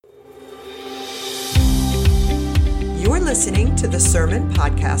listening to the Sermon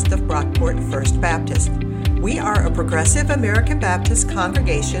Podcast of Brockport First Baptist. We are a progressive American Baptist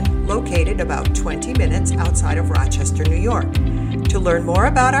congregation located about 20 minutes outside of Rochester, New York. To learn more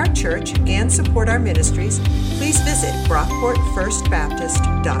about our church and support our ministries, please visit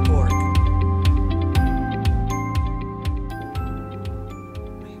brockportfirstbaptist.org.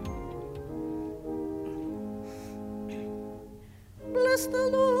 Bless the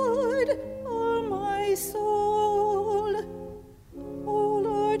Lord, O my soul. O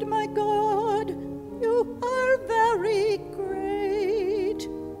Lord my God, you are very great.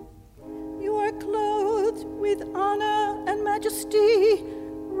 You are clothed with honor and majesty,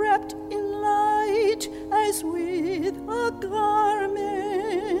 wrapped in light as with a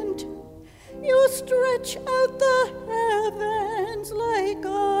garment. You stretch out the heavens like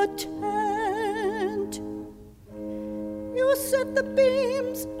a tent. You set the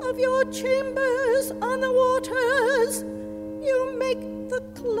beams of your chambers on the waters. You make the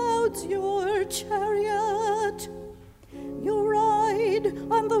clouds your chariot. You ride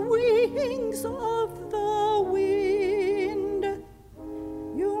on the wings of the wind.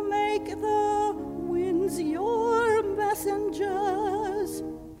 You make the winds your messengers.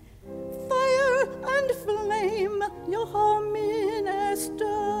 Fire and flame your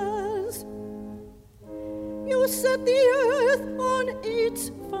ministers. You set the earth on its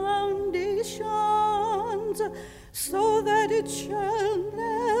foundations, so that it shall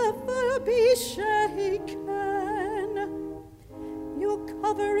never be shaken. You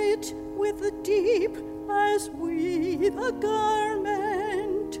cover it with the deep as with a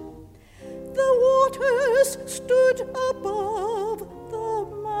garment. The waters stood above the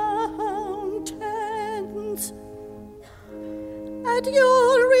mountains. At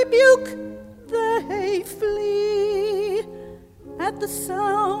your rebuke they flee. At the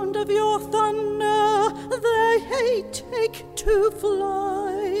sound of your thunder, they take to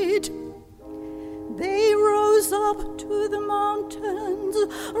flight. They rose up to the mountains,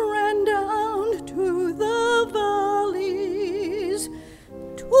 ran down to the valleys,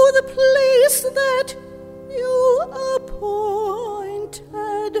 to the place that you appointed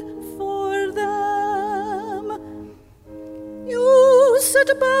for them. You set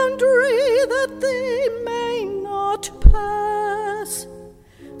a boundary that they may not pass,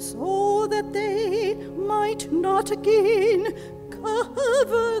 so that they might not again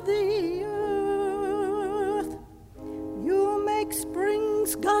cover the earth. You make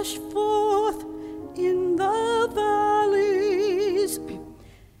springs gush forth in the valleys.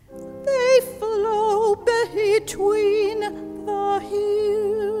 They flow between the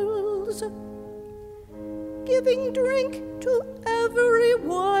hills, giving drink to every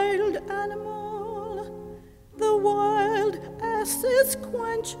wild animal. The wild asses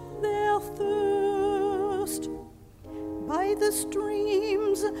quench their thirst. By the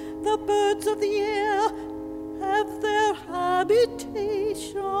streams, the birds of the air have their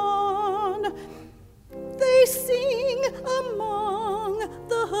habitation. They sing among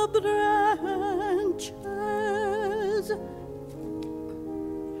the branches.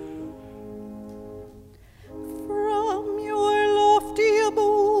 From your lofty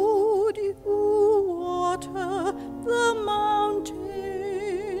abode you water the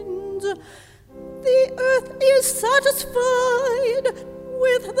mountains. The earth is satisfied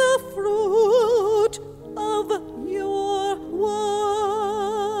with the fruit of your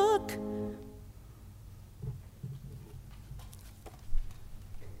work.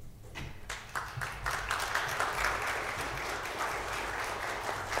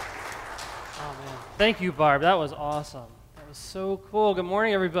 Thank you, Barb. That was awesome. That was so cool. Good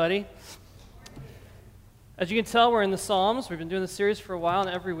morning, everybody. As you can tell, we're in the Psalms. We've been doing this series for a while, and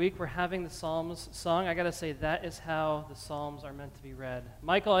every week we're having the Psalms sung. I got to say, that is how the Psalms are meant to be read.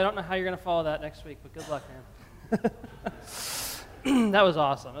 Michael, I don't know how you're going to follow that next week, but good luck, man. That was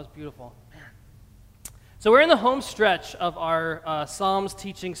awesome. That was beautiful. So we're in the home stretch of our Psalms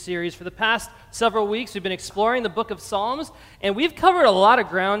teaching series. For the past several weeks, we've been exploring the book of Psalms, and we've covered a lot of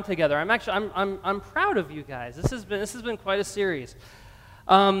ground together. I'm proud of you guys. This has been quite a series.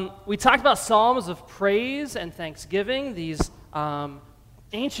 We talked about Psalms of praise and thanksgiving, these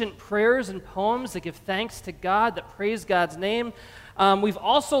ancient prayers and poems that give thanks to God, that praise God's name. We've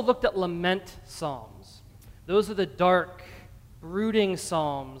also looked at lament psalms. Those are the dark, brooding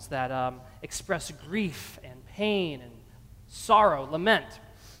psalms that express grief and pain and sorrow, lament.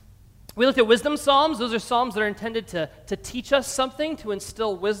 We looked at wisdom psalms. Those are psalms that are intended to teach us something, to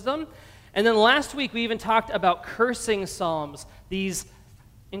instill wisdom. And then last week, we even talked about cursing psalms, these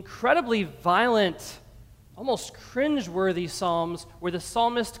incredibly violent, almost cringe-worthy psalms where the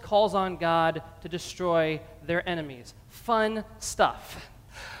psalmist calls on God to destroy their enemies. Fun stuff.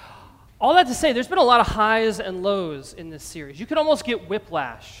 All that to say, there's been a lot of highs and lows in this series. You could almost get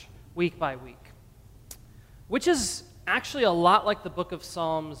whiplash week by week, which is actually a lot like the book of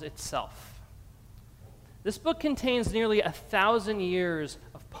Psalms itself. This book contains nearly 1,000 years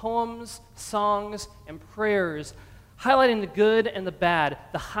of poems, songs, and prayers highlighting the good and the bad,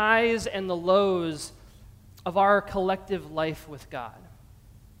 the highs and the lows of our collective life with God.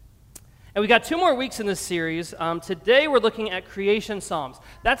 And we got 2 more weeks in this series. Today we're looking at creation psalms.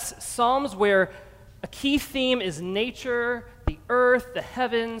 That's psalms where a key theme is nature, the earth, the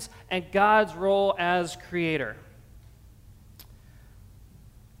heavens, and God's role as creator.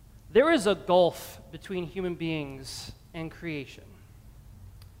 There is a gulf between human beings and creation.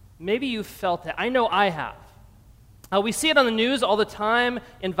 Maybe you've felt it. I know I have. We see it on the news all the time: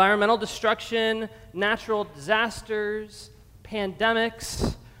 environmental destruction, natural disasters,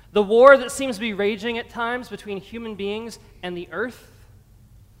 pandemics, the war that seems to be raging at times between human beings and the earth.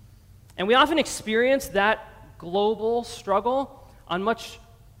 And we often experience that global struggle on much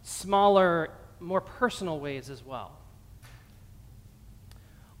smaller, more personal ways as well.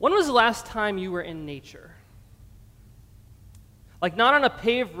 When was the last time you were in nature? Like, not on a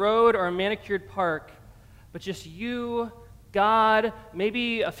paved road or a manicured park, but just you, God,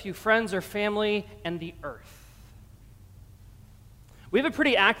 maybe a few friends or family, and the earth. We have a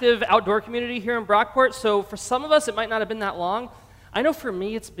pretty active outdoor community here in Brockport, so for some of us it might not have been that long. I know for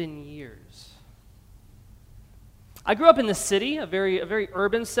me it's been years. I grew up in the city, a very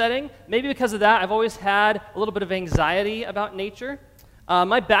urban setting. Maybe because of that, I've always had a little bit of anxiety about nature.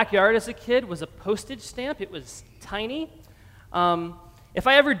 My backyard as a kid was a postage stamp. It was tiny. If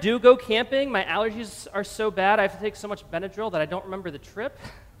I ever do go camping, my allergies are so bad I have to take so much Benadryl that I don't remember the trip.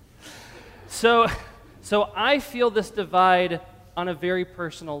 So I feel this divide on a very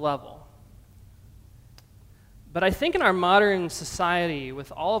personal level. But I think in our modern society, with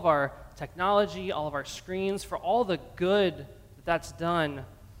all of our technology, all of our screens, for all the good that's done,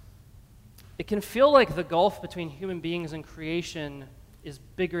 it can feel like the gulf between human beings and creation is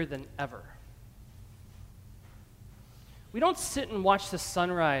bigger than ever. We don't sit and watch the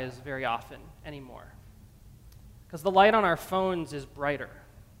sunrise very often anymore because the light on our phones is brighter.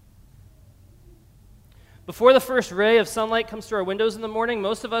 Before the first ray of sunlight comes through our windows in the morning,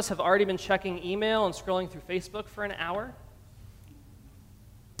 most of us have already been checking email and scrolling through Facebook for an hour.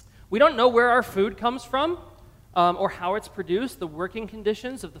 We don't know where our food comes from or how it's produced, the working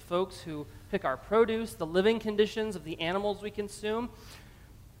conditions of the folks who pick our produce, the living conditions of the animals we consume.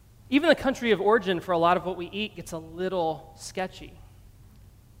 Even the country of origin for a lot of what we eat gets a little sketchy.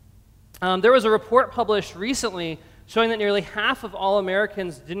 There was a report published recently showing that nearly half of all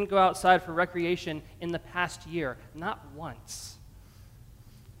Americans didn't go outside for recreation in the past year, not once.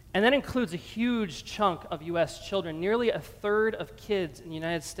 And that includes a huge chunk of U.S. children. Nearly a third of kids in the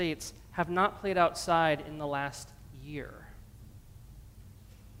United States have not played outside in the last year.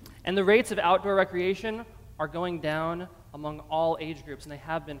 And the rates of outdoor recreation are going down among all age groups, and they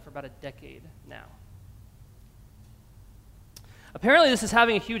have been for about a decade now. Apparently, this is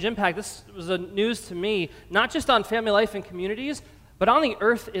having a huge impact. This was news to me, not just on family life and communities, but on the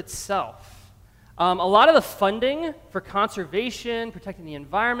earth itself. A lot of the funding for conservation, protecting the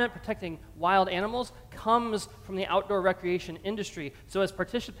environment, protecting wild animals, comes from the outdoor recreation industry. So as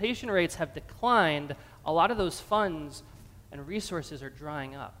participation rates have declined, a lot of those funds and resources are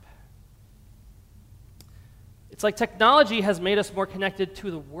drying up. It's like technology has made us more connected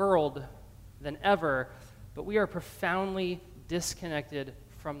to the world than ever, but we are profoundly disconnected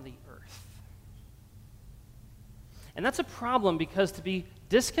from the earth. And that's a problem because to be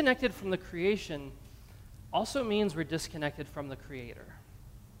disconnected from the creation also means we're disconnected from the Creator.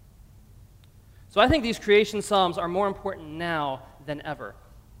 So I think these creation psalms are more important now than ever.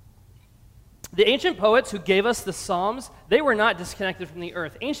 The ancient poets who gave us the Psalms, they were not disconnected from the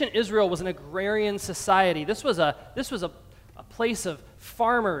earth. Ancient Israel was an agrarian society. This was a place of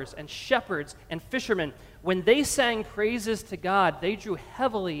farmers and shepherds and fishermen. When they sang praises to God, they drew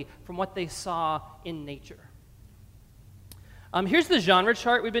heavily from what they saw in nature. Here's the genre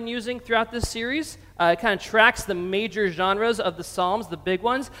chart we've been using throughout this series. It kind of tracks the major genres of the Psalms, the big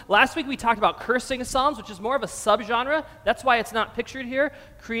ones. Last week we talked about cursing Psalms, which is more of a subgenre. That's why it's not pictured here.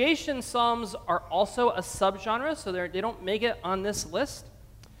 Creation Psalms are also a subgenre, so they don't make it on this list.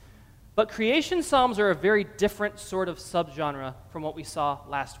 But creation Psalms are a very different sort of subgenre from what we saw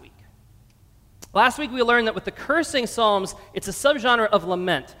last week. Last week we learned that with the cursing Psalms, it's a subgenre of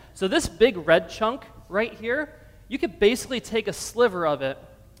lament. So this big red chunk right here, you could basically take a sliver of it,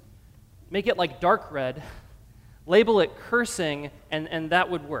 make it like dark red, Label it cursing, and that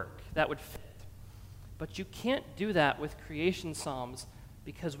would work. That would fit. But you can't do that with creation psalms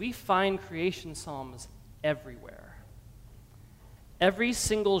because we find creation psalms everywhere. Every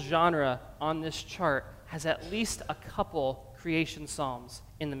single genre on this chart has at least a couple creation psalms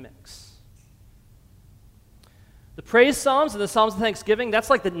in the mix. The praise psalms and the psalms of thanksgiving, that's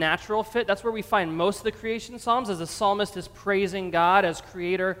like the natural fit. That's where we find most of the creation psalms, as the psalmist is praising God as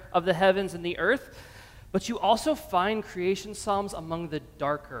creator of the heavens and the earth. But you also find creation psalms among the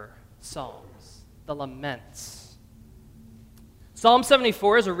darker psalms, the laments. Psalm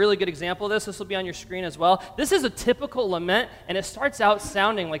 74 is a really good example of this. This will be on your screen as well. This is a typical lament, and it starts out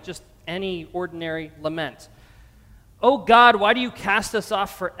sounding like just any ordinary lament. "Oh God, why do you cast us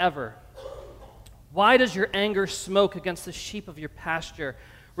off forever? Why does your anger smoke against the sheep of your pasture?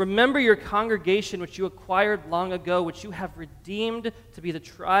 Remember your congregation which you acquired long ago, which you have redeemed to be the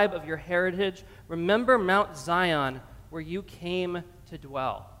tribe of your heritage. Remember Mount Zion, where you came to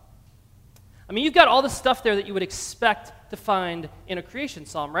dwell." I mean, you've got all the stuff there that you would expect to find in a creation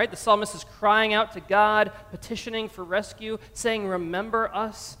psalm, right? The psalmist is crying out to God, petitioning for rescue, saying, "Remember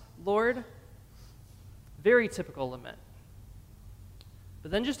us, Lord." Very typical lament.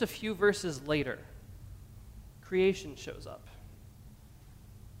 But then just a few verses later, creation shows up.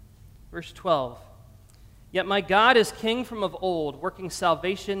 Verse 12, "Yet my God is king from of old, working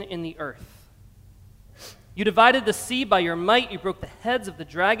salvation in the earth. You divided the sea by your might. You broke the heads of the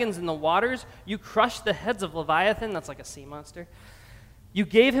dragons in the waters. You crushed the heads of Leviathan." That's like a sea monster. "You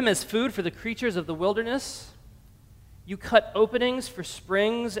gave him as food for the creatures of the wilderness. You cut openings for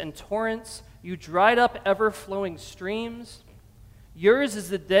springs and torrents. You dried up ever-flowing streams. Yours is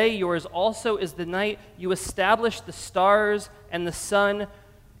the day, yours also is the night. You established the stars and the sun.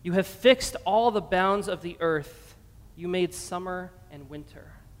 You have fixed all the bounds of the earth. You made summer and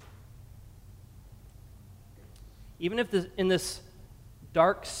winter." Even if in this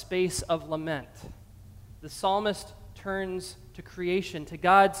dark space of lament, the psalmist turns to creation, to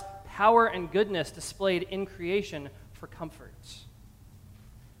God's power and goodness displayed in creation for comfort.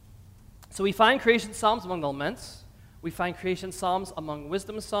 So we find creation psalms among the laments. We find creation psalms among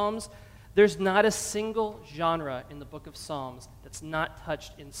wisdom psalms. There's not a single genre in the book of Psalms that's not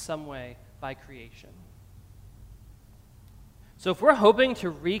touched in some way by creation. So if we're hoping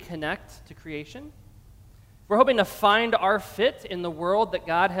to reconnect to creation, if we're hoping to find our fit in the world that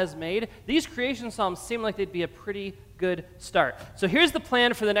God has made, these creation psalms seem like they'd be a pretty good start. So here's the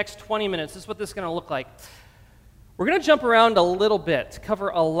plan for the next 20 minutes. This is what this is going to look like. We're going to jump around a little bit, cover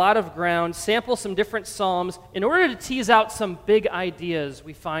a lot of ground, sample some different psalms in order to tease out some big ideas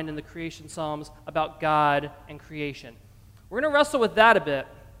we find in the creation psalms about God and creation. We're going to wrestle with that a bit,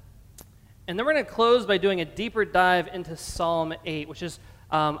 and then we're going to close by doing a deeper dive into Psalm 8, which is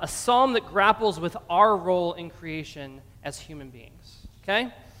a psalm that grapples with our role in creation as human beings.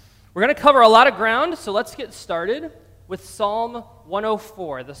 Okay? We're going to cover a lot of ground, so let's get started with Psalm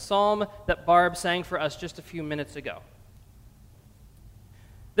 104, the psalm that Barb sang for us just a few minutes ago.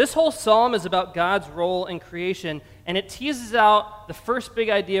 This whole psalm is about God's role in creation, and it teases out the first big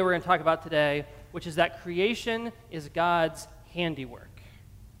idea we're going to talk about today, which is that creation is God's handiwork.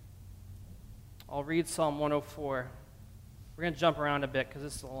 I'll read Psalm 104. We're going to jump around a bit because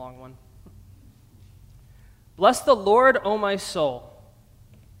this is a long one. "Bless the Lord, O my soul.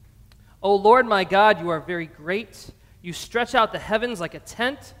 O Lord my God, you are very great. You stretch out the heavens like a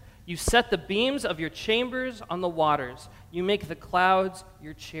tent. You set the beams of your chambers on the waters. You make the clouds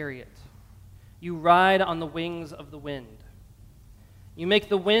your chariot. You ride on the wings of the wind. You make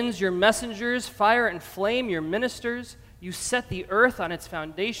the winds your messengers, fire and flame your ministers. You set the earth on its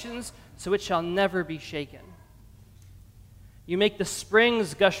foundations, so it shall never be shaken. You make the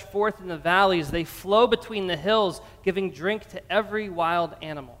springs gush forth in the valleys. They flow between the hills, giving drink to every wild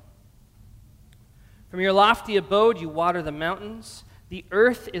animal. From your lofty abode you water the mountains. The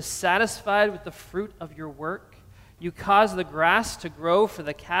earth is satisfied with the fruit of your work. You cause the grass to grow for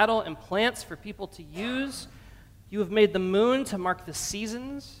the cattle and plants for people to use. You have made the moon to mark the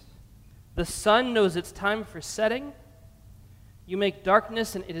seasons. The sun knows its time for setting. You make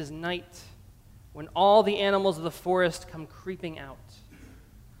darkness and it is night, when all the animals of the forest come creeping out.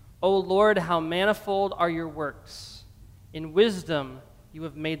 O Lord, how manifold are your works. In wisdom you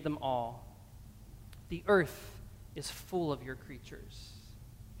have made them all. The earth is full of your creatures."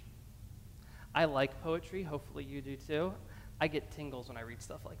 I like poetry. Hopefully you do too. I get tingles when I read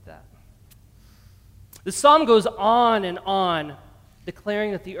stuff like that. The psalm goes on and on,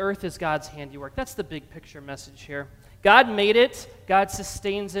 declaring that the earth is God's handiwork. That's the big picture message here. God made it. God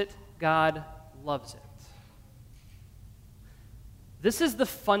sustains it. God loves it. This is the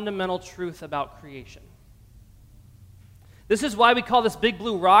fundamental truth about creation. This is why we call this big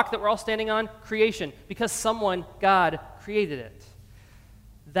blue rock that we're all standing on creation, because someone, God, created it.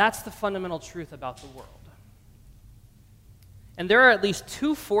 That's the fundamental truth about the world. And there are at least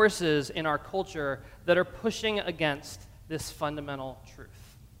two forces in our culture that are pushing against this fundamental truth.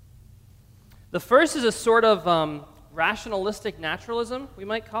 The first is a sort of rationalistic naturalism, we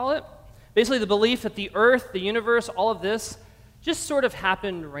might call it. Basically the belief that the earth, the universe, all of this just sort of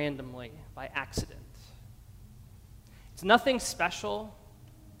happened randomly by accident. It's nothing special.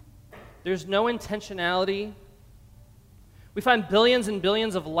 There's no intentionality. We find billions and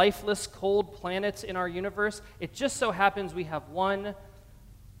billions of lifeless, cold planets in our universe. It just so happens we have one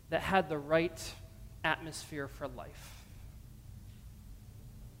that had the right atmosphere for life.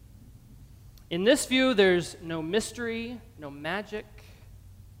 In this view, there's no mystery, no magic,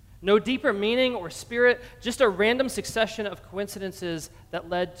 no deeper meaning or spirit, just a random succession of coincidences that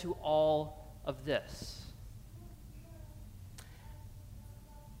led to all of this.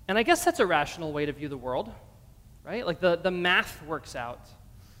 And I guess that's a rational way to view the world, right? Like the math works out.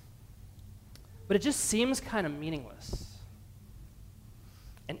 But it just seems kind of meaningless.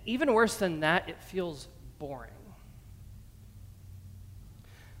 And even worse than that, it feels boring.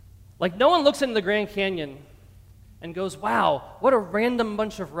 Like no one looks into the Grand Canyon and goes, wow, what a random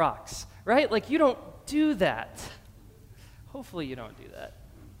bunch of rocks, right? Like you don't do that. Hopefully you don't do that.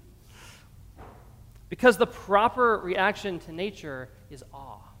 Because the proper reaction to nature is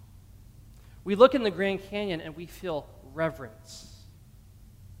awe. We look in the Grand Canyon and we feel reverence.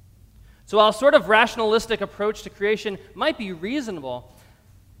 So while a sort of rationalistic approach to creation might be reasonable,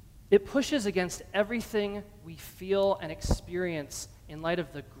 it pushes against everything we feel and experience in light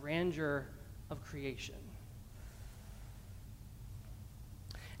of the grandeur of creation.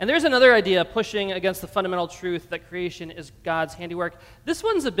 And there's another idea pushing against the fundamental truth that creation is God's handiwork. This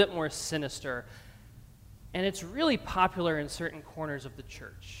one's a bit more sinister, and it's really popular in certain corners of the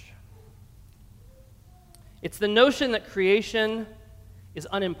church. It's the notion that creation is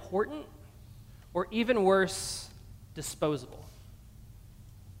unimportant, or even worse, disposable.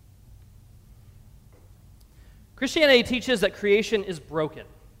 Christianity teaches that creation is broken,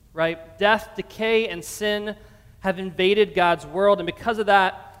 right? Death, decay, and sin have invaded God's world, and because of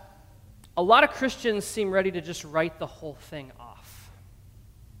that, a lot of Christians seem ready to just write the whole thing off.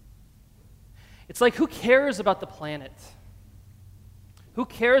 It's like, who cares about the planet? Who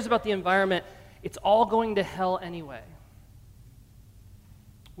cares about the environment? It's all going to hell anyway.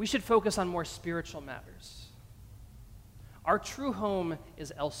 We should focus on more spiritual matters. Our true home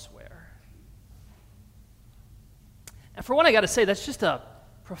is elsewhere. And for one, I got to say, that's just a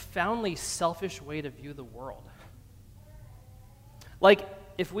profoundly selfish way to view the world. Like,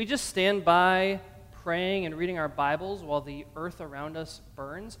 if we just stand by praying and reading our Bibles while the earth around us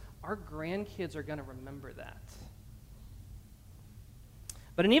burns, our grandkids are going to remember that.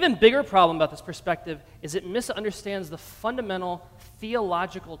 But an even bigger problem about this perspective is it misunderstands the fundamental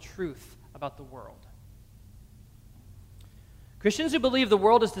theological truth about the world. Christians who believe the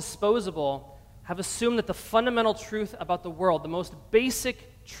world is disposable have assumed that the fundamental truth about the world, the most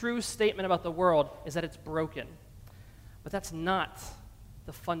basic true statement about the world, is that it's broken. But that's not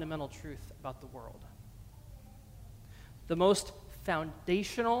the fundamental truth about the world. The most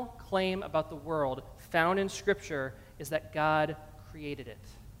foundational claim about the world found in Scripture is that God created it.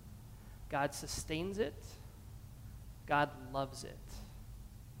 God sustains it. God loves it.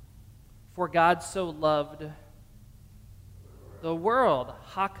 For God so loved the world,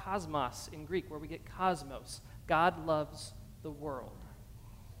 ha kosmos in Greek, where we get cosmos. God loves the world.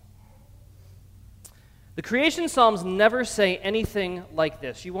 The creation Psalms never say anything like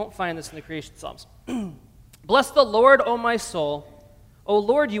this. You won't find this in the creation Psalms. Bless the Lord, O my soul. O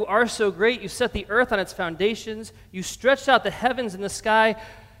Lord, you are so great. You set the earth on its foundations. You stretched out the heavens and the sky.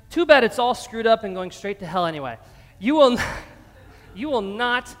 Too bad it's all screwed up and going straight to hell anyway. You will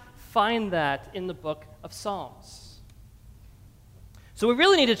not find that in the book of Psalms. So we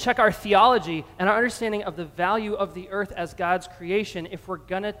really need to check our theology and our understanding of the value of the earth as God's creation if we're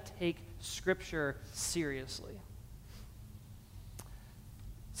going to take Scripture seriously.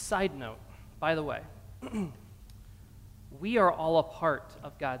 Side note, by the way, we are all a part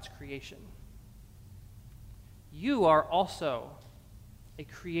of God's creation. You are also a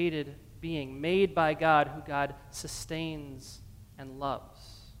created being made by God who God sustains and loves.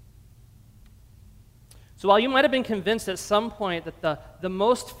 So while you might have been convinced at some point that the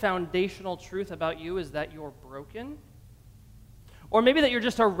most foundational truth about you is that you're broken, or maybe that you're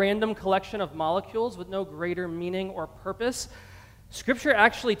just a random collection of molecules with no greater meaning or purpose, Scripture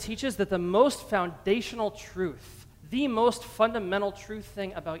actually teaches that the most foundational truth, the most fundamental true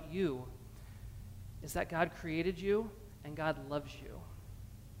thing about you is that God created you and God loves you.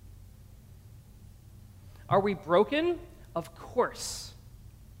 Are we broken? Of course.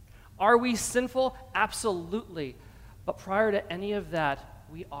 Are we sinful? Absolutely. But prior to any of that,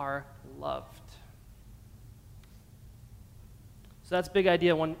 we are loved. So that's big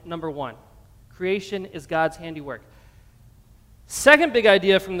idea number one. Creation is God's handiwork. Second big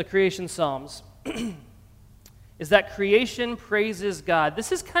idea from the creation Psalms is that creation praises God.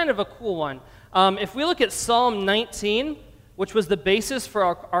 This is kind of a cool one. If we look at Psalm 19, which was the basis for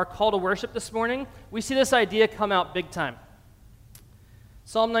our call to worship this morning, we see this idea come out big time.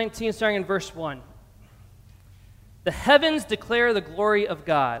 Psalm 19, starting in verse 1. The heavens declare the glory of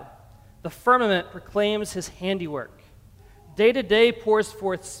God. The firmament proclaims his handiwork. Day to day pours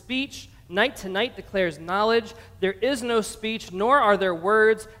forth speech. Night to night declares knowledge. There is no speech, nor are there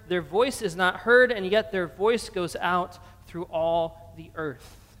words. Their voice is not heard, and yet their voice goes out through all the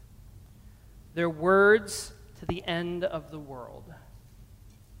earth. Their words to the end of the world.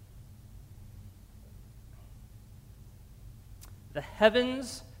 The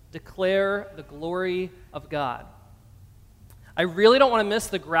heavens declare the glory of God. I really don't want to miss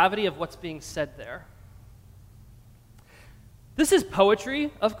the gravity of what's being said there. This is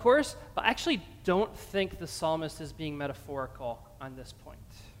poetry, of course, but I actually don't think the psalmist is being metaphorical on this point.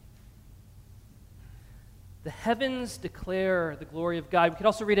 The heavens declare the glory of God. We could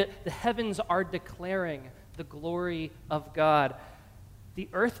also read it, the heavens are declaring the glory of God. The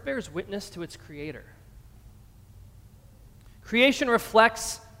earth bears witness to its creator. Creation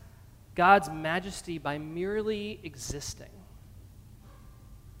reflects God's majesty by merely existing.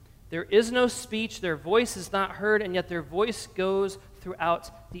 There is no speech, their voice is not heard, and yet their voice goes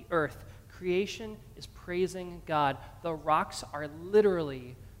throughout the earth. Creation is praising God. The rocks are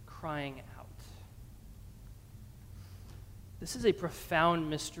literally crying out. This is a profound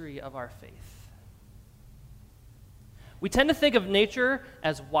mystery of our faith. We tend to think of nature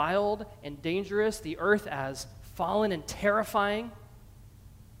as wild and dangerous, the earth as fallen and terrifying.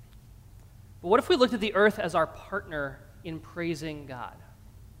 But what if we looked at the earth as our partner in praising God?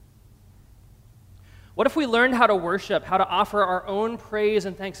 What if we learned how to worship, how to offer our own praise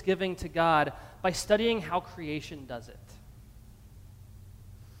and thanksgiving to God by studying how creation does it?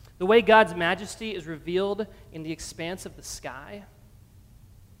 The way God's majesty is revealed in the expanse of the sky.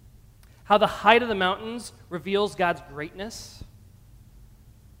 How the height of the mountains reveals God's greatness.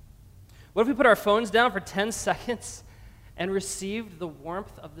 What if we put our phones down for 10 seconds and received the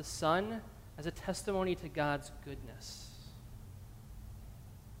warmth of the sun as a testimony to God's goodness?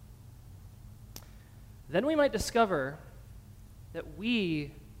 Then we might discover that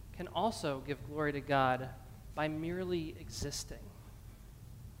we can also give glory to God by merely existing,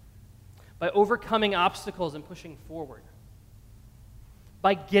 by overcoming obstacles and pushing forward,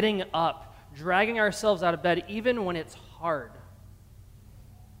 by getting up, dragging ourselves out of bed even when it's hard.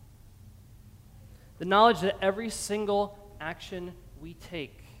 The knowledge that every single action we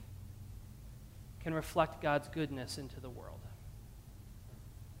take can reflect God's goodness into the world.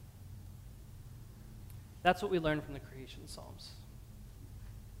 That's what we learn from the creation Psalms.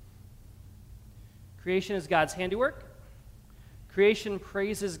 Creation is God's handiwork. Creation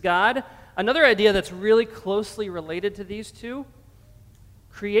praises God. Another idea that's really closely related to these two,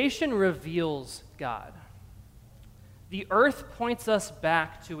 creation reveals God. The earth points us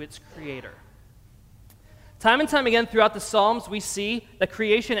back to its creator. Time and time again throughout the Psalms, we see that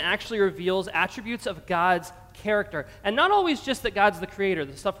creation actually reveals attributes of God's character. And not always just that God's the creator,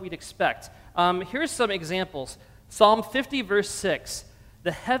 the stuff we'd expect. Here's some examples. Psalm 50, verse 6.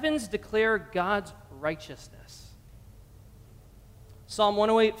 The heavens declare God's righteousness. Psalm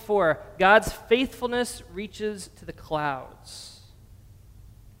 108:4. God's faithfulness reaches to the clouds.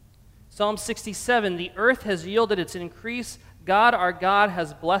 Psalm 67. The earth has yielded its increase. God, our God,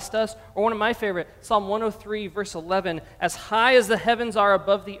 has blessed us. Or one of my favorite, Psalm 103, verse 11. As high as the heavens are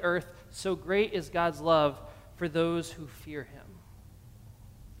above the earth, so great is God's love for those who fear him.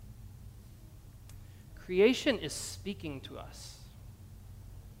 Creation is speaking to us.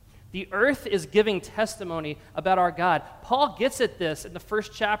 The earth is giving testimony about our God. Paul gets at this in the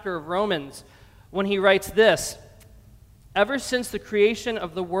first chapter of Romans when he writes this: ever since the creation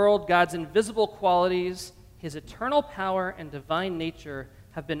of the world, God's invisible qualities, his eternal power and divine nature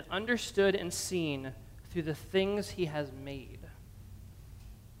have been understood and seen through the things he has made.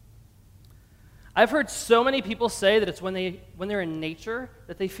 I've heard so many people say that it's when they're in nature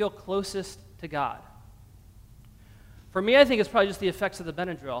that they feel closest to God. For me, I think it's probably just the effects of the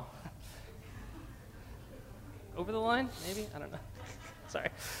Benadryl. Over the line? Maybe? I don't know. Sorry.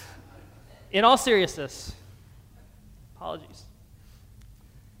 In all seriousness, apologies.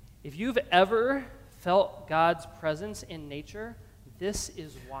 If you've ever felt God's presence in nature, this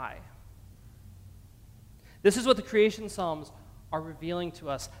is why. This is what the creation Psalms are revealing to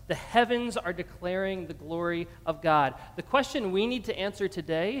us. The heavens are declaring the glory of God. The question we need to answer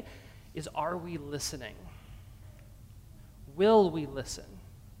today is, are we listening? Will we listen?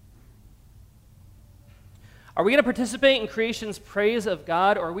 Are we going to participate in creation's praise of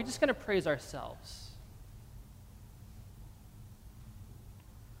God, or are we just going to praise ourselves?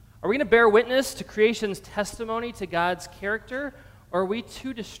 Are we going to bear witness to creation's testimony to God's character, or are we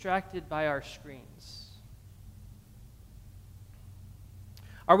too distracted by our screens?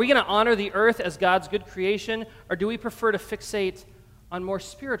 Are we going to honor the earth as God's good creation, or do we prefer to fixate on more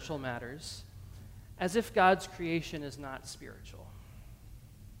spiritual matters, as if God's creation is not spiritual?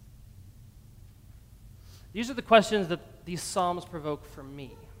 These are the questions that these Psalms provoke for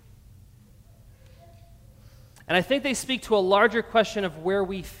me. And I think they speak to a larger question of where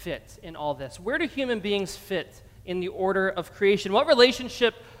we fit in all this. Where do human beings fit in the order of creation? What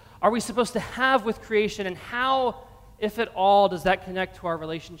relationship are we supposed to have with creation, and how, if at all, does that connect to our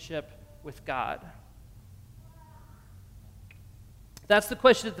relationship with God? That's the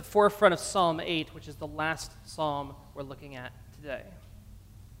question at the forefront of Psalm 8, which is the last psalm we're looking at today.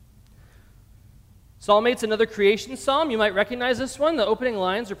 Psalm 8 is another creation psalm. You might recognize this one. The opening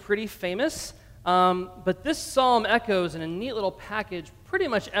lines are pretty famous. But this psalm echoes in a neat little package pretty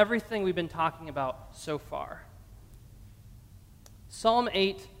much everything we've been talking about so far. Psalm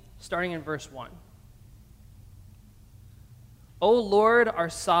 8, starting in verse 1. O Lord, our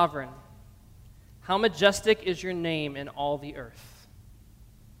sovereign, how majestic is your name in all the earth.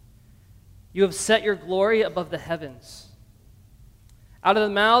 You have set your glory above the heavens. Out of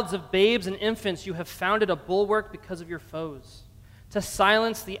the mouths of babes and infants you have founded a bulwark because of your foes, to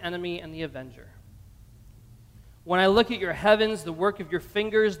silence the enemy and the avenger. When I look at your heavens, the work of your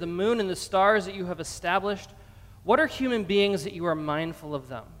fingers, the moon and the stars that you have established, what are human beings that you are mindful of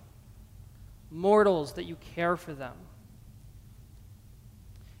them? Mortals that you care for them.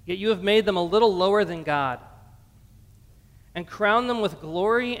 Yet you have made them a little lower than God, and crowned them with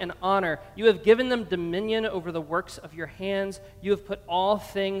glory and honor. You have given them dominion over the works of your hands. You have put all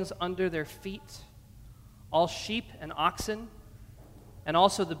things under their feet, all sheep and oxen, and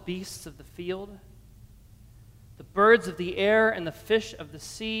also the beasts of the field, the birds of the air and the fish of the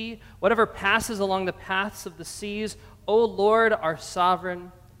sea, whatever passes along the paths of the seas. O Lord, our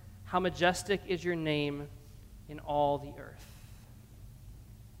sovereign, how majestic is your name in all the earth.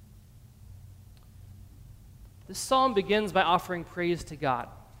 This psalm begins by offering praise to God.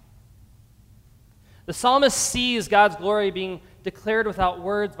 The psalmist sees God's glory being declared without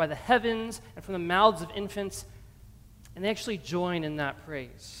words by the heavens and from the mouths of infants, and they actually join in that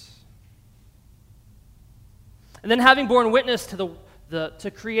praise. And then, having borne witness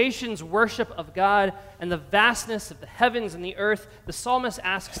to creation's worship of God and the vastness of the heavens and the earth, the psalmist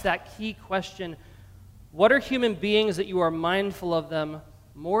asks that key question: what are human beings that you are mindful of them,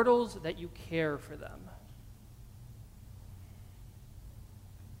 mortals that you care for them?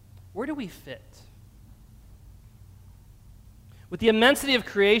 Where do we fit? With the immensity of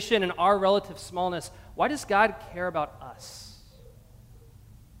creation and our relative smallness, why does God care about us?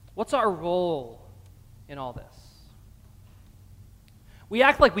 What's our role in all this? We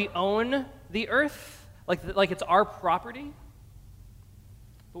act like we own the earth, like it's our property,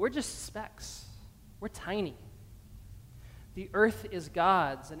 but we're just specks. We're tiny. The earth is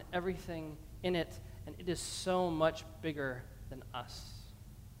God's and everything in it, and it is so much bigger than us.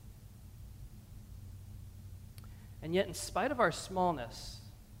 And yet, in spite of our smallness,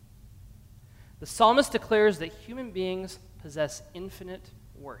 the psalmist declares that human beings possess infinite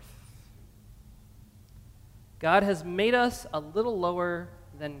worth. God has made us a little lower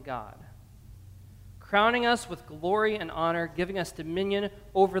than God, crowning us with glory and honor, giving us dominion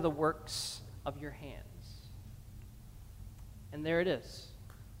over the works of your hands. And there it is.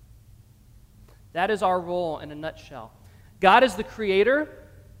 That is our role in a nutshell. God is the creator.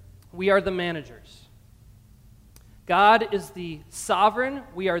 We are the managers. God is the sovereign.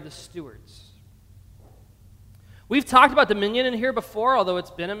 We are the stewards. We've talked about dominion in here before, although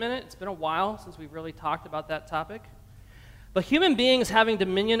it's been a minute. It's been a while since we've really talked about that topic. But human beings having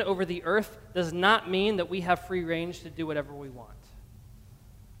dominion over the earth does not mean that we have free range to do whatever we want.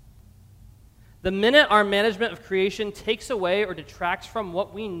 The minute our management of creation takes away or detracts from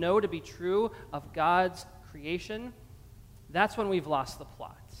what we know to be true of God's creation, that's when we've lost the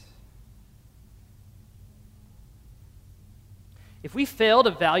plot. If we fail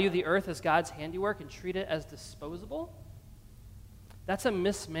to value the earth as God's handiwork and treat it as disposable, that's a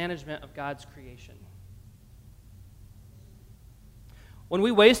mismanagement of God's creation. When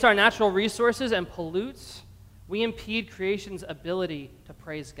we waste our natural resources and pollute, we impede creation's ability to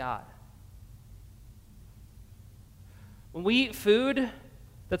praise God. When we eat food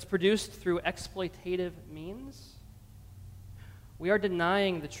that's produced through exploitative means, we are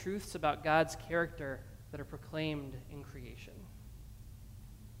denying the truths about God's character that are proclaimed in creation.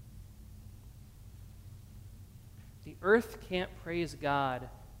 The earth can't praise God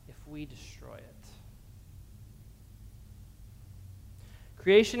if we destroy it.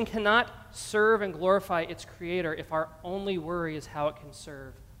 Creation cannot serve and glorify its creator if our only worry is how it can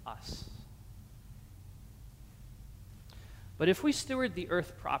serve us. But if we steward the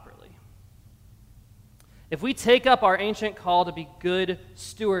earth properly, if we take up our ancient call to be good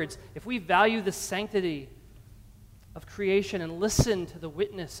stewards, if we value the sanctity of creation and listen to the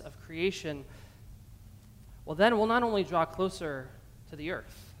witness of creation, well, then we'll not only draw closer to the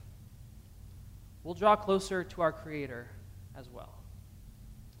earth, we'll draw closer to our Creator as well.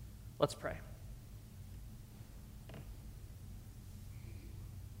 Let's pray.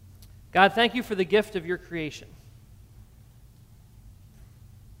 God, thank you for the gift of your creation.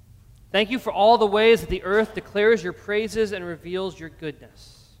 Thank you for all the ways that the earth declares your praises and reveals your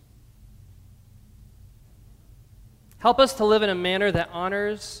goodness. Help us to live in a manner that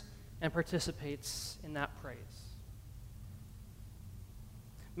honors and participates in that praise.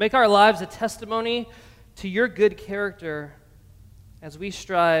 Make our lives a testimony to your good character as we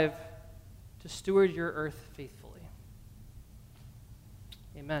strive to steward your earth faithfully.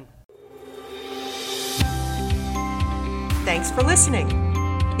 Amen. Thanks for listening.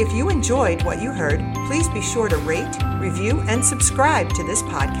 If you enjoyed what you heard, please be sure to rate, review, and subscribe to this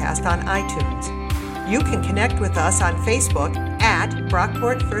podcast on iTunes. You can connect with us on Facebook at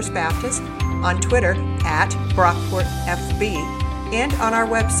Brockport First Baptist, on Twitter at BrockportFB, and on our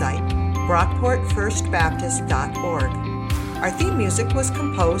website, brockportfirstbaptist.org. Our theme music was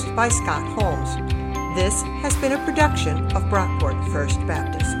composed by Scott Holmes. This has been a production of Brockport First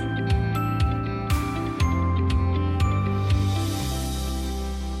Baptist.